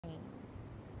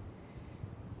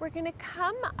We're going to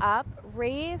come up,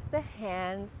 raise the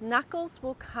hands, knuckles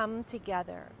will come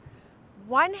together.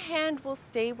 One hand will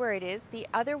stay where it is, the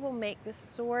other will make the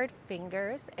sword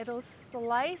fingers. It'll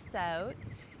slice out,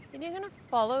 and you're going to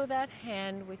follow that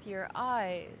hand with your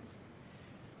eyes.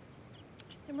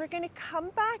 And we're going to come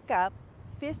back up,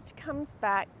 fist comes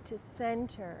back to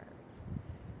center.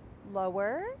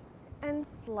 Lower and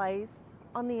slice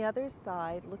on the other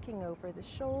side, looking over the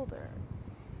shoulder.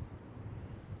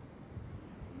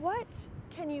 What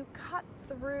can you cut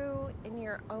through in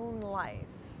your own life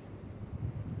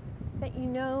that you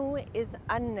know is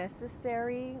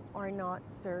unnecessary or not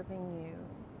serving you?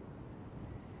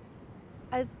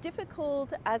 As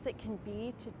difficult as it can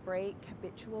be to break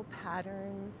habitual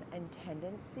patterns and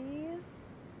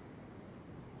tendencies,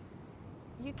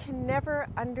 you can never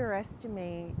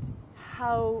underestimate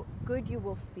how good you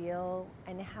will feel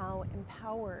and how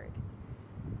empowered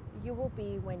you will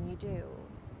be when you do.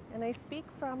 And I speak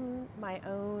from my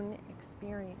own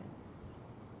experience.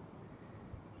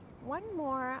 One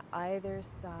more either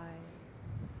side.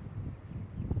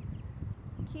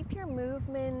 Keep your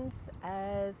movements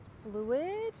as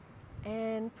fluid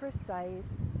and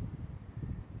precise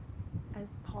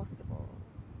as possible.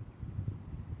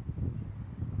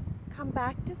 Come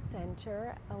back to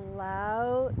center.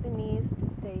 Allow the knees to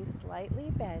stay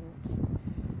slightly bent.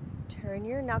 Turn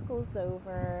your knuckles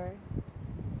over.